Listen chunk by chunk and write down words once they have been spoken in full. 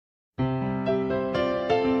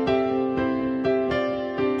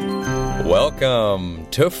Welcome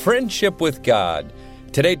to Friendship with God.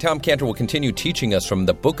 Today, Tom Cantor will continue teaching us from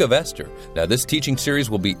the Book of Esther. Now, this teaching series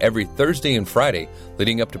will be every Thursday and Friday,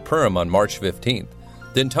 leading up to Purim on March 15th.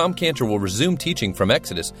 Then Tom Cantor will resume teaching from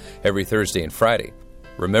Exodus every Thursday and Friday.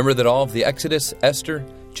 Remember that all of the Exodus, Esther,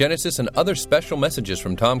 Genesis, and other special messages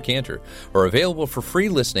from Tom Cantor are available for free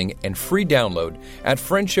listening and free download at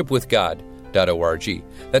friendshipwithgod.org.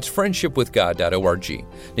 That's friendshipwithgod.org.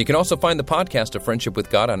 You can also find the podcast of Friendship with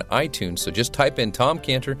God on iTunes, so just type in Tom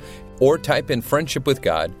Cantor or type in Friendship with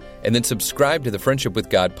God and then subscribe to the Friendship with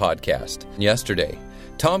God podcast. Yesterday,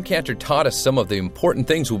 Tom Cantor taught us some of the important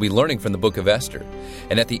things we'll be learning from the book of Esther.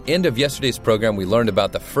 And at the end of yesterday's program, we learned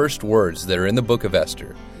about the first words that are in the book of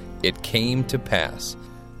Esther. It came to pass.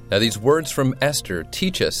 Now, these words from Esther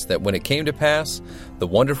teach us that when it came to pass, the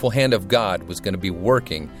wonderful hand of God was going to be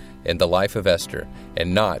working in the life of Esther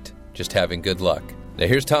and not just having good luck. Now,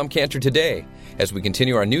 here's Tom Cantor today as we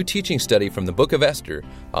continue our new teaching study from the book of Esther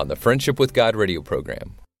on the Friendship with God radio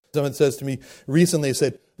program. Someone says to me recently, they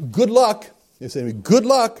said, good luck. They say to me, good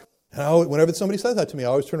luck. And whenever somebody says that to me, I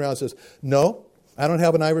always turn around and says, no, I don't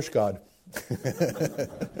have an Irish God.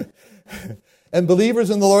 And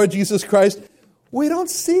believers in the Lord Jesus Christ, we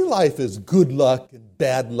don't see life as good luck and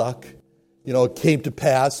bad luck. It came to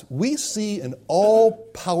pass. We see an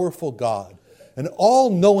all-powerful God, an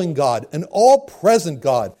all-knowing God, an all-present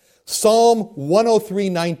God. Psalm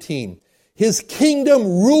 103:19. His kingdom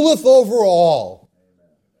ruleth over all.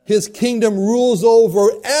 His kingdom rules over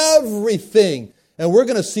everything. And we're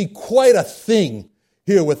going to see quite a thing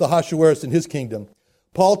here with Ahasuerus and his kingdom.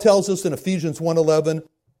 Paul tells us in Ephesians 1:11,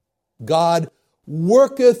 God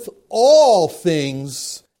worketh all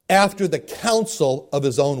things after the counsel of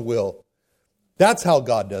his own will. That's how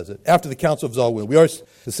God does it, after the counsel of his own will.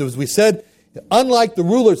 As we said, unlike the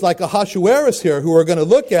rulers like Ahasuerus here, who we're going to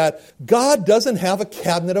look at, God doesn't have a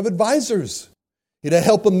cabinet of advisors to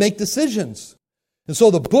help him make decisions. And so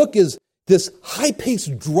the book is this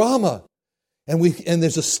high-paced drama, and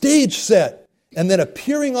there's a stage set, and then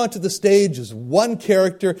appearing onto the stage is one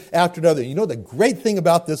character after another. The great thing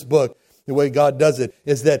about this book, the way God does it,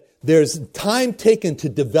 is that there's time taken to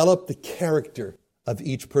develop the character of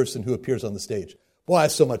each person who appears on the stage. Boy, I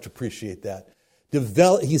so much appreciate that.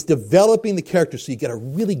 He's developing the character so you get a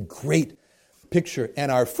really great picture.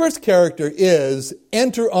 And our first character is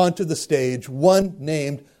enter onto the stage one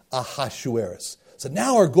named Ahasuerus. So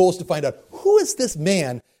now our goal is to find out, who is this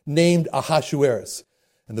man named Ahasuerus?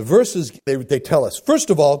 And the verses, they tell us.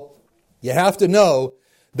 First of all, you have to know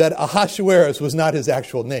that Ahasuerus was not his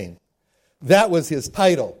actual name. That was his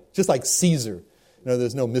title, just like Caesar.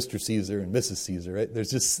 There's no Mr. Caesar and Mrs. Caesar, right? The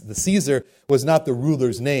Caesar was not the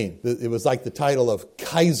ruler's name. It was like the title of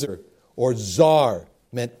Kaiser or Tsar,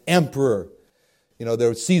 meant emperor. There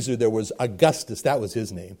was Caesar, there was Augustus, that was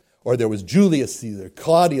his name. Or there was Julius Caesar,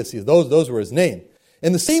 Claudius Caesar, those were his name.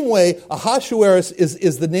 In the same way, Ahasuerus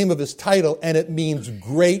is the name of his title, and it means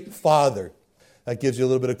great father. That gives you a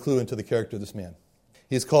little bit of clue into the character of this man.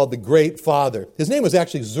 He's called the Great Father. His name was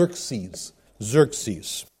actually Xerxes.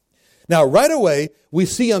 Xerxes. Now, right away, we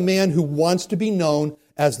see a man who wants to be known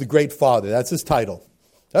as the Great Father. That's his title.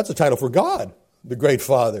 That's a title for God, the Great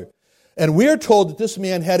Father. And we're told that this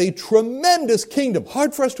man had a tremendous kingdom.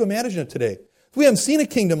 Hard for us to imagine it today. We haven't seen a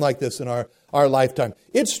kingdom like this in our lifetime.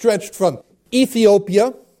 It stretched from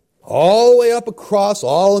Ethiopia all the way up across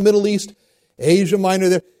all the Middle East, Asia Minor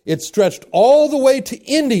there. It stretched all the way to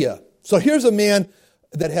India. So here's a man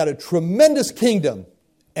that had a tremendous kingdom.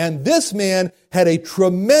 And this man had a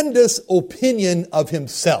tremendous opinion of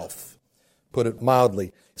himself, put it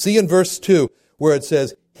mildly. See in verse 2 where it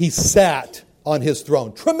says, he sat on his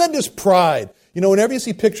throne. Tremendous pride. Whenever you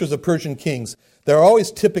see pictures of Persian kings, they're always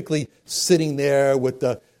typically sitting there with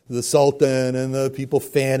the sultan and the people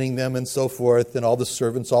fanning them and so forth, and all the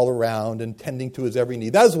servants all around and tending to his every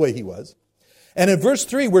need. That's the way he was. And in verse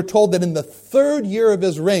 3, we're told that in the 3rd year of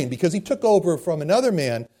his reign, because he took over from another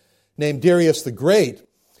man named Darius the Great,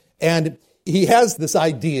 and he has this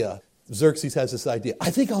idea, Xerxes has this idea,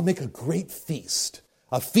 I think I'll make a great feast.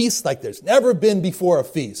 A feast like there's never been before a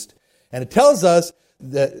feast. And it tells us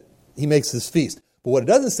that he makes this feast. But what it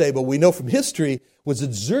doesn't say, but we know from history, was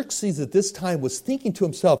that Xerxes at this time was thinking to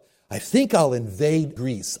himself, I think I'll invade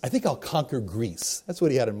Greece. I think I'll conquer Greece. That's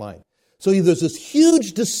what he had in mind. So there's this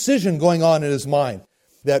huge decision going on in his mind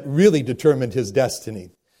that really determined his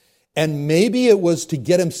destiny. And maybe it was to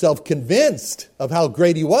get himself convinced of how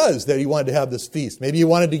great he was that he wanted to have this feast. Maybe he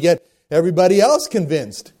wanted to get everybody else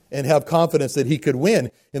convinced and have confidence that he could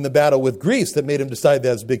win in the battle with Greece that made him decide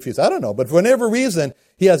that was a big feast. I don't know. But for whatever reason,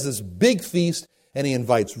 he has this big feast and he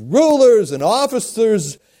invites rulers and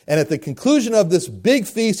officers And at the conclusion of this big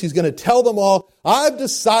feast, he's going to tell them all, I've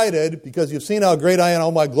decided, because you've seen how great I am in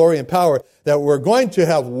all my glory and power, that we're going to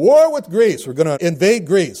have war with Greece. We're going to invade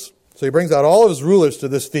Greece. So he brings out all of his rulers to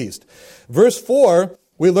this feast. Verse 4,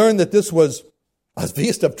 we learn that this was a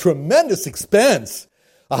feast of tremendous expense.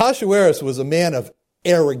 Ahasuerus was a man of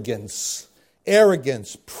arrogance,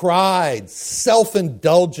 pride,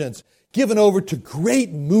 self-indulgence, given over to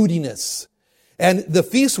great moodiness. And the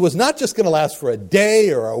feast was not just going to last for a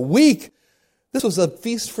day or a week. This was a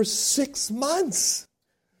feast for 6 months.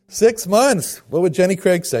 6 months. What would Jenny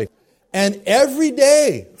Craig say? And every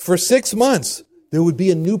day for 6 months, there would be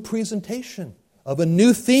a new presentation of a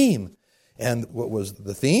new theme. And what was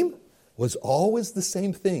the theme? Was always the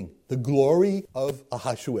same thing. The glory of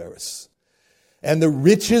Ahasuerus. And the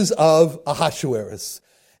riches of Ahasuerus.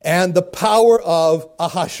 And the power of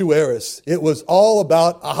Ahasuerus. It was all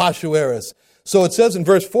about Ahasuerus. So it says in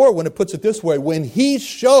verse 4, when it puts it this way, when he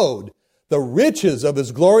showed the riches of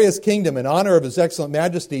his glorious kingdom in honor of his excellent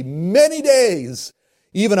majesty many days,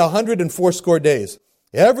 even 180 days,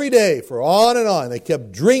 every day for on, they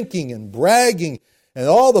kept drinking and bragging and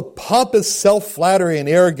all the pompous self-flattery and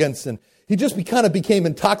arrogance. And he just kind of became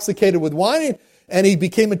intoxicated with wine, and he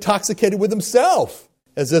became intoxicated with himself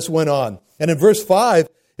as this went on. And in verse 5,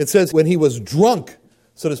 it says, when he was drunk,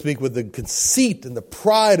 so to speak, with the conceit and the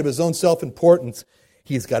pride of his own self-importance,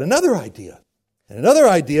 he's got another idea. And another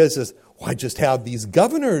idea says, why just have these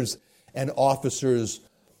governors and officers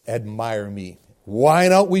admire me? Why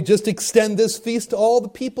don't we just extend this feast to all the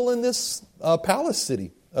people in this palace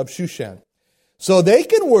city of Shushan? So they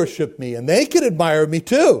can worship me and they can admire me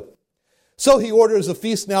too. So he orders a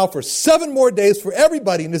feast now for 7 more days for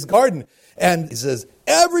everybody in his garden. And he says,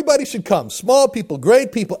 everybody should come. Small people,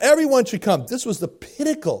 great people, everyone should come. This was the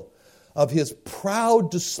pinnacle of his proud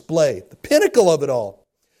display. The pinnacle of it all.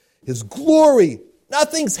 His glory.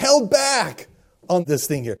 Nothing's held back on this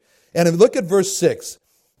thing here. And if you look at verse 6,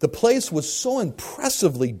 the place was so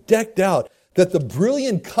impressively decked out that the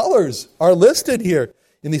brilliant colors are listed here.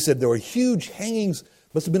 And he said there were huge hangings,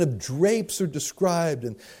 must have been of drapes are described,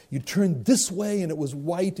 and you turned this way and it was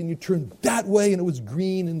white, and you turned that way and it was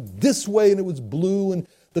green, and this way and it was blue, and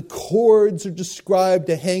the cords are described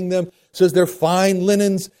to hang them. It says they're fine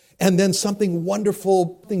linens, and then something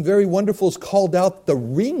wonderful, something very wonderful is called out, the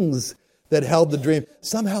rings that held the dream.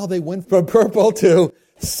 Somehow they went from purple to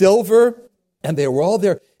silver, and they were all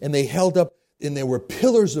there, and they held up, and there were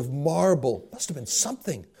pillars of marble. Must have been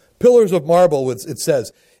something. Pillars of marble, it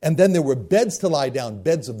says. And then there were beds to lie down,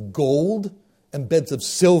 beds of gold and beds of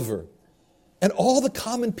silver. And all the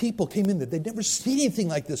common people came in there. They'd never seen anything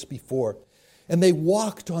like this before. And they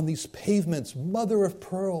walked on these pavements, mother of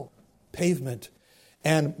pearl pavement,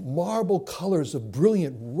 and marble colors of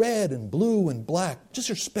brilliant red and blue and black. Just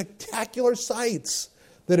are spectacular sights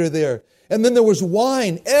that are there. And then there was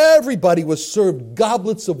wine. Everybody was served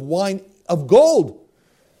goblets of wine of gold.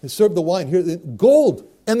 They served the wine here, gold.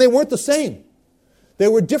 And they weren't the same. They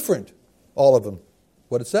were different, all of them,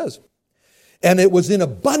 what it says. And it was in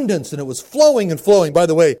abundance, and it was flowing and flowing. By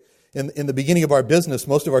the way, in the beginning of our business,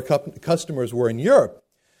 most of our customers were in Europe.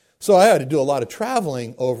 So I had to do a lot of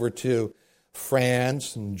traveling over to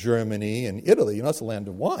France and Germany and Italy. You know, it's the land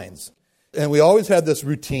of wines. And we always had this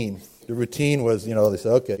routine. The routine was, they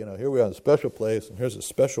said, okay, here we are in a special place, and here's a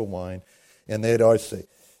special wine. And they'd always say,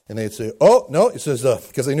 oh, no, it says,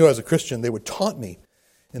 because they knew I was a Christian, they would taunt me.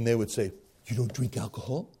 And they would say, you don't drink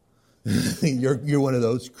alcohol? You're one of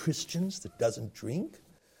those Christians that doesn't drink?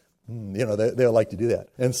 They like to do that.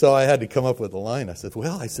 And so I had to come up with a line. I said,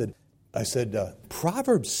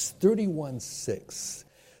 Proverbs 31:6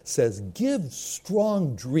 says, give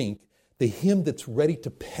strong drink to him that's ready to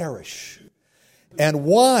perish, and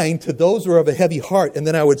wine to those who are of a heavy heart. And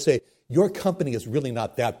then I would say, your company is really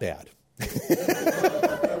not that bad.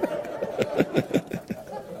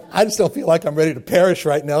 I just don't feel like I'm ready to perish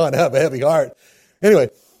right now and have a heavy heart. Anyway,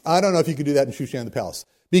 I don't know if you could do that in Shushan the palace.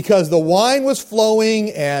 Because the wine was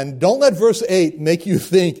flowing, and don't let verse 8 make you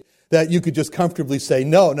think that you could just comfortably say,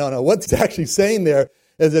 no. What's it's actually saying there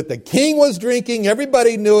is that the king was drinking,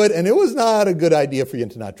 everybody knew it, and it was not a good idea for you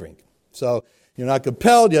to not drink. So you're not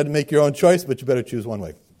compelled, you had to make your own choice, but you better choose one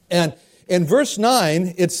way. And in verse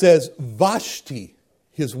 9, it says, Vashti,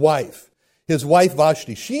 his wife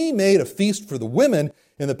Vashti, she made a feast for the women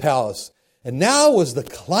in the palace. And now was the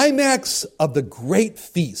climax of the great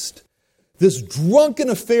feast. This drunken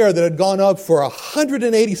affair that had gone up for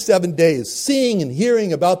 187 days, seeing and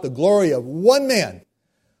hearing about the glory of one man,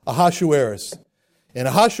 Ahasuerus. And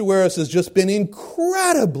Ahasuerus has just been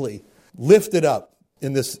incredibly lifted up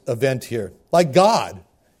in this event here. Like God,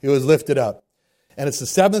 he was lifted up. And it's the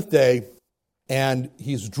 7th day, And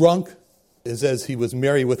he's drunk. It says he was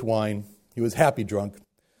merry with wine. He was happy drunk.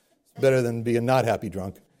 It's better than being not happy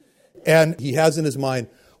drunk. And he has in his mind,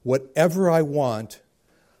 whatever I want,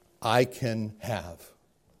 I can have.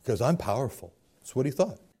 Because I'm powerful. That's what he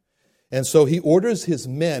thought. And so he orders his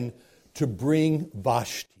men to bring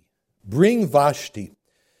Vashti. Bring Vashti.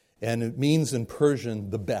 And it means in Persian,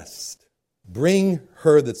 the best. Bring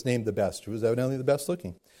her that's named the best, who was evidently the best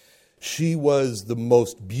looking. She was the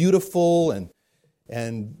most beautiful,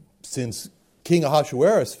 and since King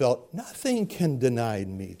Ahasuerus felt, nothing can deny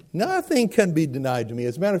me. Nothing can be denied to me.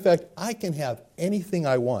 As a matter of fact, I can have anything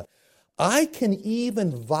I want. I can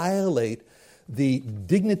even violate the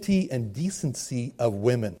dignity and decency of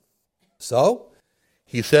women. So,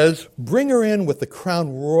 he says, bring her in with the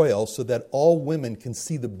crown royal so that all women can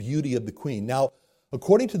see the beauty of the queen. Now,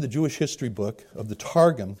 according to the Jewish history book of the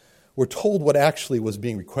Targum, we're told what actually was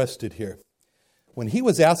being requested here. When he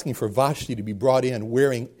was asking for Vashti to be brought in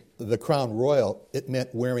wearing the crown royal, it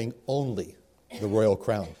meant wearing only the royal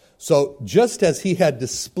crown. So just as he had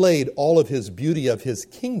displayed all of his beauty of his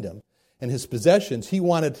kingdom and his possessions, he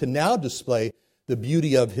wanted to now display the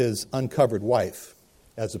beauty of his uncovered wife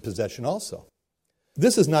as a possession also.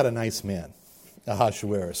 This is not a nice man,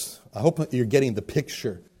 Ahasuerus. I hope you're getting the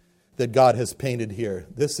picture that God has painted here.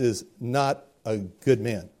 This is not a good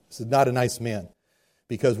man. This is not a nice man.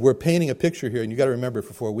 Because we're painting a picture here, and you've got to remember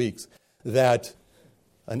for 4 weeks, that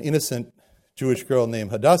an innocent Jewish girl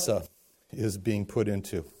named Hadassah is being put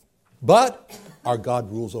into. But our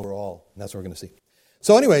God rules over all, and that's what we're going to see.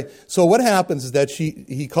 So anyway, so what happens is that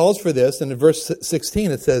he calls for this, and in verse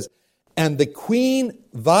 16 it says, and the queen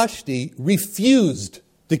Vashti refused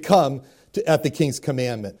to come at the king's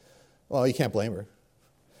commandment. Well, you can't blame her.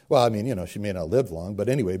 Well, I mean, she may not live long, but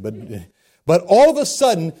anyway, but all of a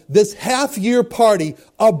sudden, this half-year party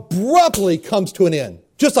abruptly comes to an end,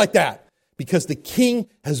 just like that, because the king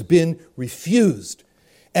has been refused.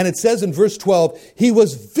 And it says in verse 12, he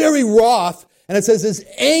was very wroth, and it says his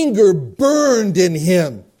anger burned in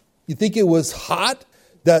him. You think it was hot?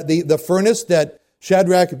 The furnace that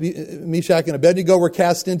Shadrach, Meshach, and Abednego were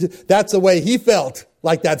cast into, that's the way he felt,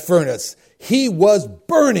 like that furnace. He was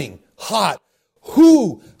burning hot.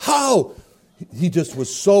 Who? How? He just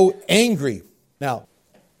was so angry. Now,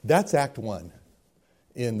 that's Act 1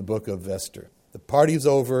 in the book of Esther. The party's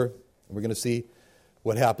over, and we're going to see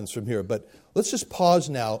what happens from here. But let's just pause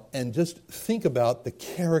now and just think about the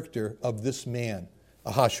character of this man,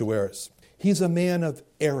 Ahasuerus. He's a man of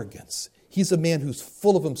arrogance. He's a man who's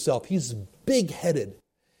full of himself. He's big-headed.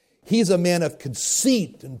 He's a man of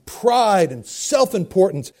conceit and pride and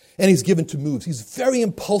self-importance, and he's given to moves. He's very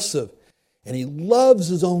impulsive, and he loves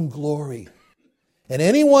his own glory. And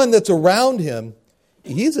anyone that's around him,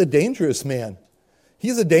 he's a dangerous man.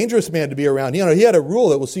 He's a dangerous man to be around. He had a rule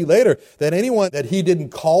that we'll see later, that anyone that he didn't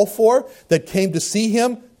call for, that came to see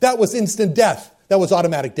him, that was instant death. That was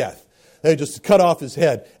automatic death. They just cut off his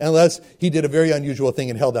head, unless he did a very unusual thing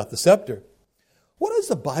and held out the scepter. What does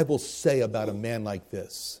the Bible say about a man like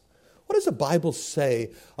this? What does the Bible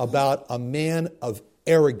say about a man of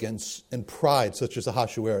arrogance and pride, such as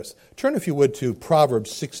Ahasuerus? Turn, if you would, to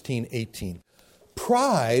Proverbs 16:18.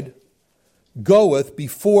 Pride goeth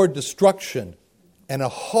before destruction, and a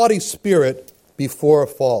haughty spirit before a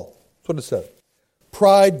fall. That's what it says.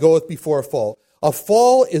 Pride goeth before a fall. A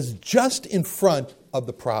fall is just in front of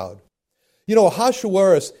the proud.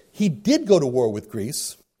 Ahasuerus, he did go to war with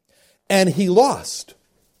Greece, and he lost.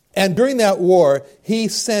 And during that war, he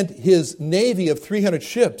sent his navy of 300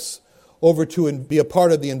 ships over to be a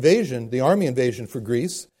part of the invasion, the army invasion for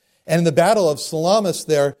Greece. And in the Battle of Salamis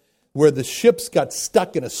there, where the ships got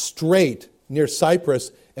stuck in a strait near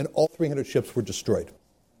Cyprus, and all 300 ships were destroyed.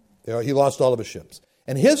 He lost all of his ships.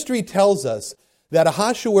 And history tells us that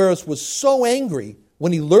Ahasuerus was so angry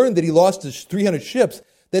when he learned that he lost his 300 ships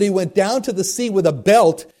that he went down to the sea with a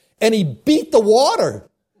belt and he beat the water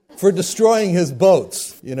for destroying his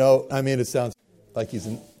boats. It sounds like he's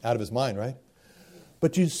out of his mind, right?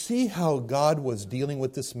 But you see how God was dealing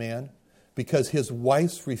with this man? Because his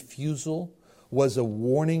wife's refusal was a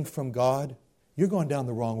warning from God. You're going down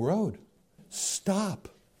the wrong road. Stop.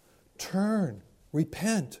 Turn.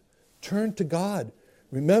 Repent. Turn to God.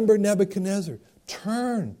 Remember Nebuchadnezzar.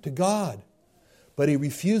 Turn to God. But he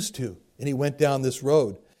refused to, and he went down this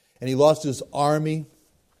road. And he lost his army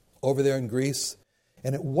over there in Greece.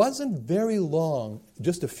 And it wasn't very long,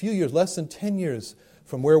 just a few years, less than 10 years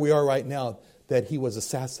from where we are right now, that he was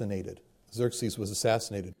assassinated. Xerxes was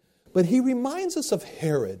assassinated. But he reminds us of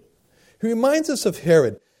Herod. Who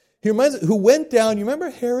went down, you remember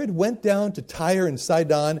Herod went down to Tyre and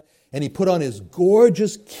Sidon, and he put on his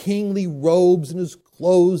gorgeous kingly robes and his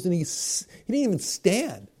closed, and he didn't even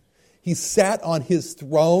stand. He sat on his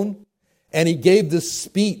throne, and he gave this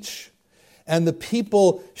speech. And the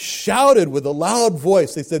people shouted with a loud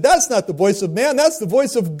voice. They said, "That's not the voice of man, that's the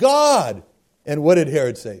voice of God." And what did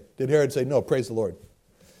Herod say? Did Herod say, "No, praise the Lord"?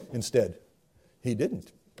 Instead, he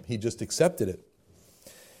didn't. He just accepted it.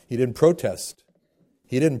 He didn't protest.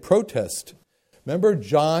 He didn't protest. Remember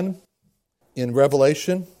John in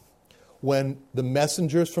Revelation, when the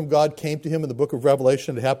messengers from God came to him in the book of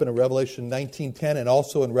Revelation? It happened in Revelation 19:10 and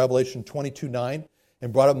also in Revelation 22:9,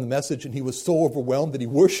 and brought him the message, and he was so overwhelmed that he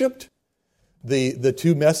worshipped the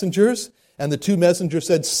two messengers. And the two messengers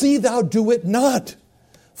said, "See thou do it not,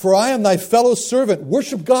 for I am thy fellow servant.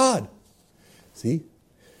 Worship God." See?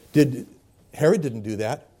 Herod didn't do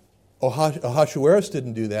that. Ahasuerus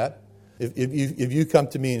didn't do that. If you come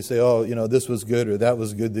to me and say, "Oh, this was good," or "That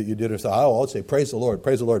was good that you did," or so, I'll say, "Praise the Lord,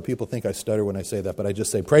 praise the Lord." People think I stutter when I say that, but I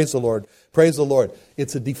just say, "Praise the Lord, praise the Lord."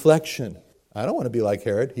 It's a deflection. I don't want to be like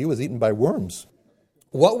Herod. He was eaten by worms.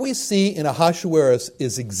 What we see in Ahasuerus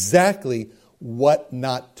is exactly what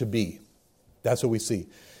not to be. That's what we see.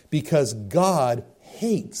 Because God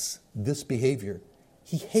hates this behavior.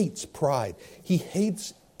 He hates pride. He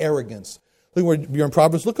hates arrogance. Look, you're in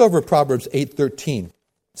Proverbs. Look over at Proverbs 8:13.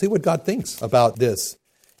 See what God thinks about this.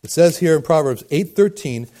 It says here in Proverbs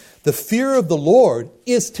 8:13, "The fear of the Lord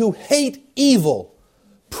is to hate evil,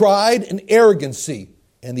 pride and arrogancy,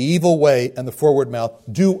 and the evil way and the forward mouth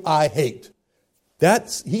do I hate."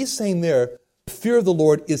 He's saying there, the fear of the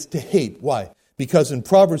Lord is to hate. Why? Because in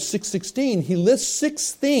Proverbs 6:16, he lists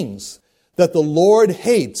 6 things that the Lord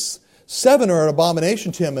hates. 7 are an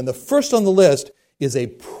abomination to him, and the first on the list is a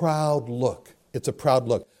proud look. It's a proud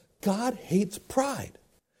look. God hates pride.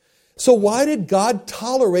 So why did God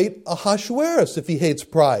tolerate Ahasuerus if he hates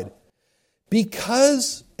pride?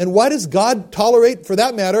 And why does God tolerate, for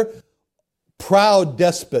that matter, proud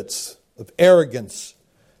despots of arrogance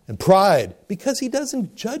and pride? Because he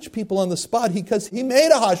doesn't judge people on the spot, because he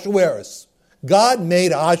made Ahasuerus. God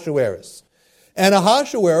made Ahasuerus. And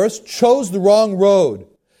Ahasuerus chose the wrong road.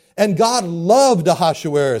 And God loved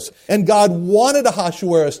Ahasuerus. And God wanted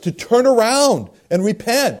Ahasuerus to turn around and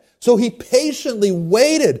repent. So he patiently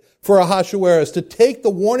waited for Ahasuerus to take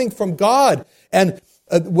the warning from God. And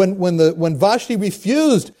when Vashti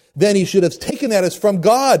refused, then he should have taken that as from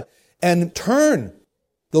God and turn.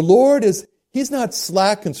 The Lord he's not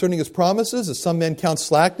slack concerning his promises, as some men count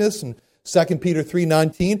slackness in 2 Peter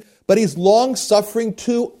 3:19. But he's long-suffering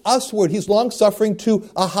to usward. He's long-suffering to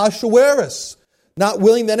Ahasuerus. Not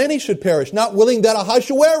willing that any should perish. Not willing that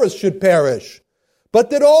Ahasuerus should perish.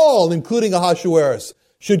 But that all, including Ahasuerus,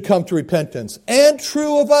 should come to repentance. And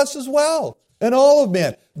true of us as well. And all of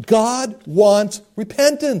man. God wants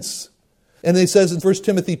repentance. And he says in 1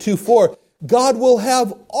 Timothy 2:4, God will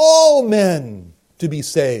have all men to be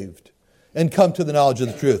saved and come to the knowledge of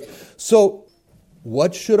the truth. So,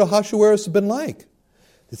 what should Ahasuerus have been like?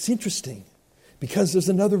 It's interesting, because there's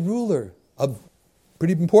another ruler of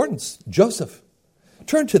pretty importance, Joseph.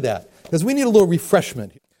 Turn to that, because we need a little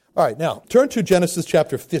refreshment. All right, now, turn to Genesis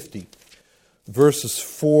chapter 50, verses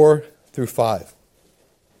 4 through 5.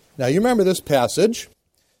 Now, you remember this passage,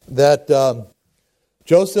 that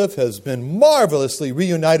Joseph has been marvelously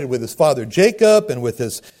reunited with his father Jacob and with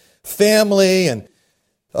his family, and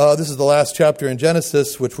this is the last chapter in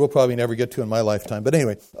Genesis, which we'll probably never get to in my lifetime. But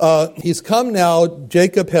anyway, he's come now.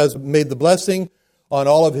 Jacob has made the blessing on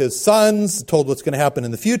all of his sons, told what's going to happen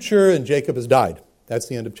in the future, and Jacob has died. That's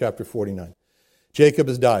the end of chapter 49. Jacob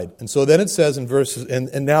has died. And so then it says in verses,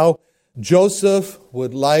 and now Joseph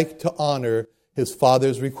would like to honor his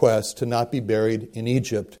father's request to not be buried in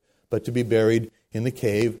Egypt, but to be buried in the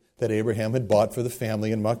cave that Abraham had bought for the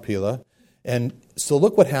family in Machpelah. And so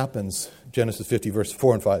look what happens, Genesis 50, verse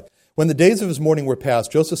 4 and 5. When the days of his mourning were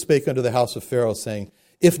past, Joseph spake unto the house of Pharaoh, saying,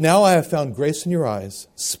 If now I have found grace in your eyes,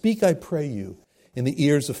 speak, I pray you, in the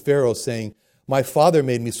ears of Pharaoh, saying, My father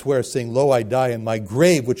made me swear, saying, Lo, I die, and my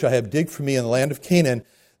grave, which I have digged for me in the land of Canaan,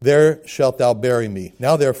 there shalt thou bury me.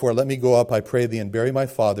 Now therefore let me go up, I pray thee, and bury my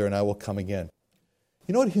father, and I will come again.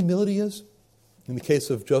 You know what humility is in the case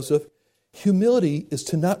of Joseph? Humility is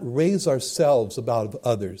to not raise ourselves above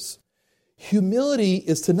others. Humility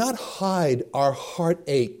is to not hide our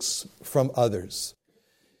heartaches from others.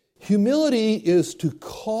 Humility is to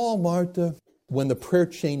call Martha when the prayer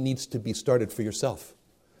chain needs to be started for yourself.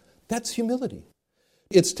 That's humility.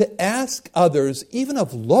 It's to ask others, even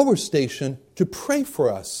of lower station, to pray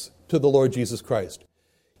for us to the Lord Jesus Christ.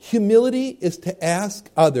 Humility is to ask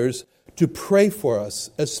others to pray for us,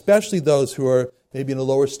 especially those who are maybe in a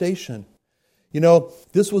lower station. You know,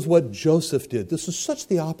 this was what Joseph did. This is such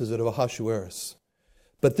the opposite of Ahasuerus.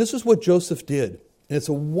 But this is what Joseph did. And it's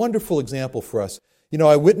a wonderful example for us. You know,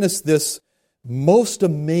 I witnessed this most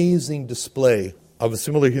amazing display of a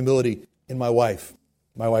similar humility in my wife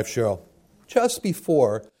Cheryl. Just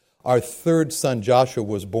before our third son, Joshua,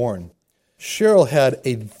 was born, Cheryl had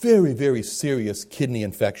a very, very serious kidney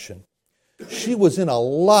infection. She was in a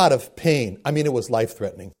lot of pain. I mean, it was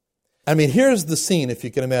life-threatening. I mean, here's the scene, if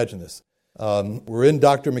you can imagine this. We're in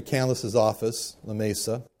Dr. McCandless's office, La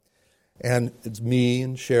Mesa, and it's me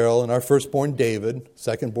and Cheryl and our firstborn David,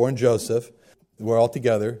 secondborn Joseph. We're all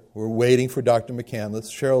together. We're waiting for Dr.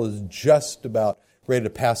 McCandless. Cheryl is just about ready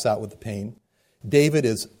to pass out with the pain. David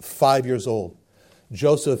is 5 years old.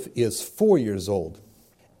 Joseph is 4 years old.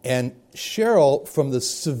 And Cheryl, from the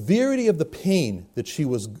severity of the pain that she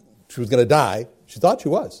was going to die, she thought she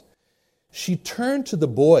was, she turned to the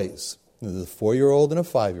boys, the 4-year-old and a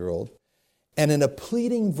 5-year-old, and in a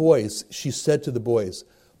pleading voice, she said to the boys,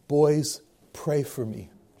 "Boys, pray for me."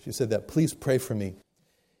 She said that, "Please pray for me."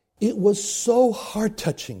 It was so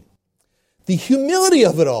heart-touching. The humility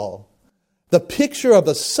of it all. The picture of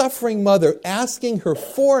a suffering mother asking her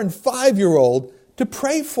 4- and 5-year-old to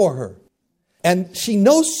pray for her. And she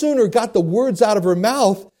no sooner got the words out of her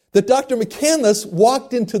mouth that Dr. McCandless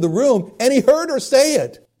walked into the room and he heard her say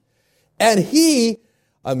it. And it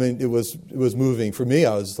was moving for me.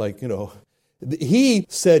 I was like, he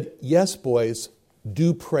said, "Yes, boys,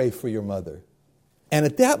 do pray for your mother." And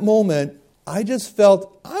at that moment, I just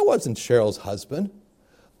felt I wasn't Cheryl's husband.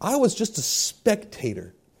 I was just a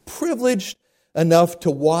spectator, privileged enough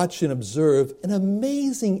to watch and observe an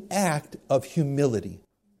amazing act of humility.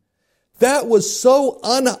 That was so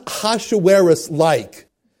un-Ahasuerus-like.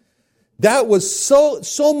 That was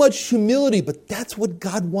so much humility, but that's what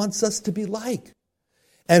God wants us to be like.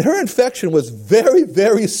 And her infection was very,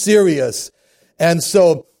 very serious. And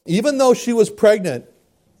so even though she was pregnant,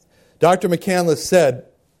 Dr. McCandless said,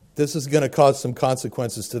 this is going to cause some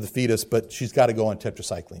consequences to the fetus, but she's got to go on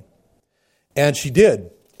tetracycline. And she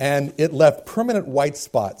did. And it left permanent white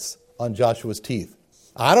spots on Joshua's teeth.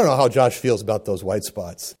 I don't know how Josh feels about those white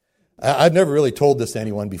spots. I've never really told this to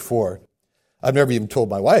anyone before. I've never even told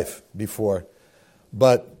my wife before.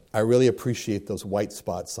 But I really appreciate those white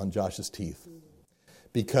spots on Josh's teeth.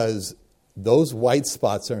 Because those white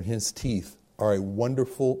spots on his teeth are a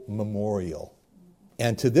wonderful memorial.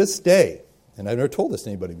 And to this day, and I've never told this to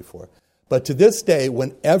anybody before, but to this day,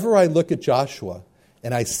 whenever I look at Joshua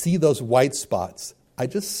and I see those white spots, I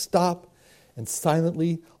just stop and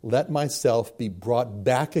silently let myself be brought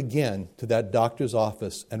back again to that doctor's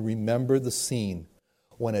office and remember the scene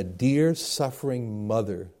when a dear suffering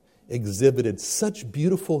mother exhibited such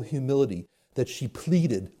beautiful humility that she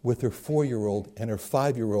pleaded with her 4-year-old and her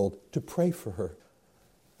 5-year-old to pray for her.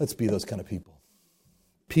 Let's be those kind of people.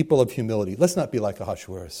 People of humility. Let's not be like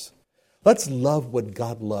Ahasuerus. Let's love what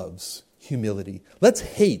God loves, humility. Let's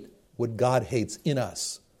hate what God hates in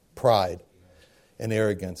us, pride and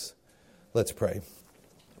arrogance. Let's pray.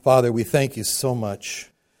 Father, we thank you so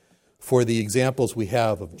much for the examples we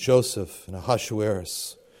have of Joseph and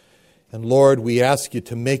Ahasuerus. And Lord, we ask you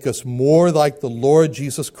to make us more like the Lord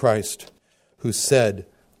Jesus Christ, who said,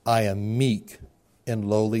 "I am meek and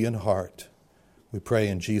lowly in heart." We pray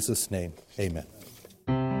in Jesus' name. Amen.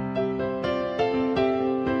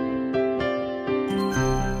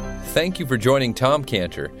 Thank you for joining Tom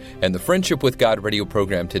Cantor and the Friendship with God radio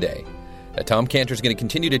program today. Tom Cantor is going to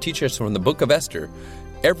continue to teach us from the book of Esther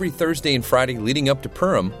every Thursday and Friday leading up to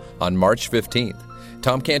Purim on March 15th.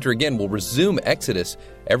 Tom Cantor again will resume Exodus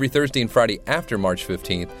every Thursday and Friday after March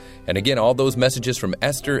 15th. And again, all those messages from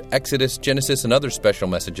Esther, Exodus, Genesis, and other special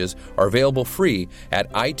messages are available free at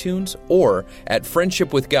iTunes or at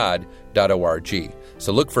friendshipwithgod.org.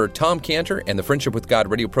 So look for Tom Cantor and the Friendship with God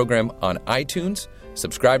radio program on iTunes,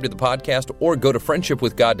 subscribe to the podcast, or go to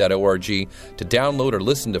friendshipwithgod.org to download or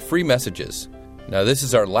listen to free messages. Now, this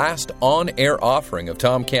is our last on-air offering of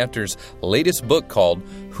Tom Cantor's latest book called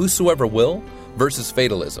Whosoever Will versus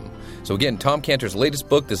Fatalism. So again, Tom Cantor's latest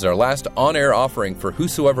book, this is our last on-air offering for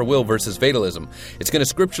Whosoever Will versus Fatalism. It's going to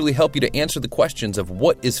scripturally help you to answer the questions of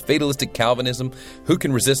what is fatalistic Calvinism, who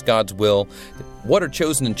can resist God's will, what are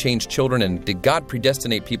chosen and changed children, and did God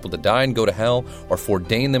predestinate people to die and go to hell, or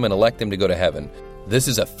foreordain them and elect them to go to heaven? This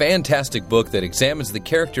is a fantastic book that examines the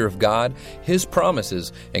character of God, His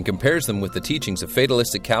promises, and compares them with the teachings of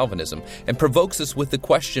fatalistic Calvinism, and provokes us with the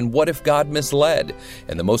question, what if God misled?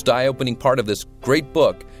 And the most eye-opening part of this great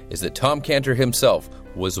book is that Tom Cantor himself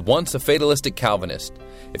was once a fatalistic Calvinist.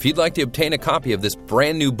 If you'd like to obtain a copy of this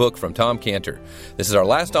brand new book from Tom Cantor, this is our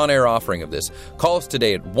last on-air offering of this. Call us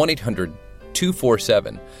today at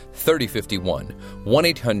 1-800-247-3051,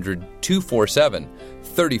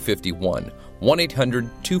 1-800-247-3051,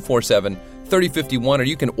 1-800-247-3051. 3051, or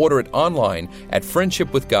you can order it online at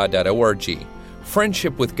friendshipwithgod.org.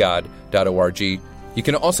 friendshipwithgod.org. You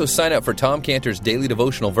can also sign up for Tom Cantor's daily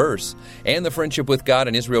devotional verse and the Friendship with God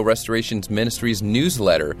and Israel Restoration Ministries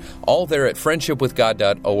newsletter, all there at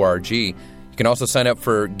friendshipwithgod.org. You can also sign up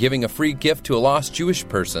for giving a free gift to a lost Jewish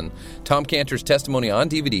person, Tom Cantor's testimony on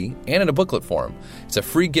DVD and in a booklet form. It's a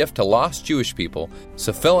free gift to lost Jewish people,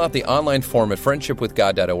 so fill out the online form at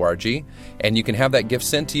friendshipwithgod.org, and you can have that gift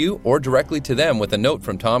sent to you or directly to them with a note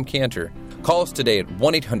from Tom Cantor. Call us today at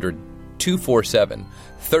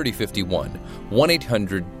 1-800-247-3051,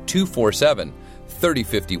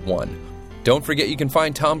 1-800-247-3051. Don't forget you can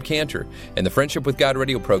find Tom Cantor and the Friendship with God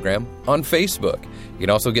radio program on Facebook. You can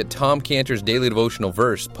also get Tom Cantor's daily devotional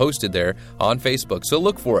verse posted there on Facebook. So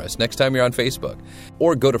look for us next time you're on Facebook.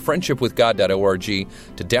 Or go to friendshipwithgod.org to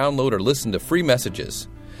download or listen to free messages.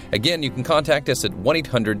 Again, you can contact us at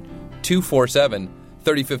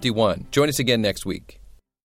 1-800-247-3051. Join us again next week.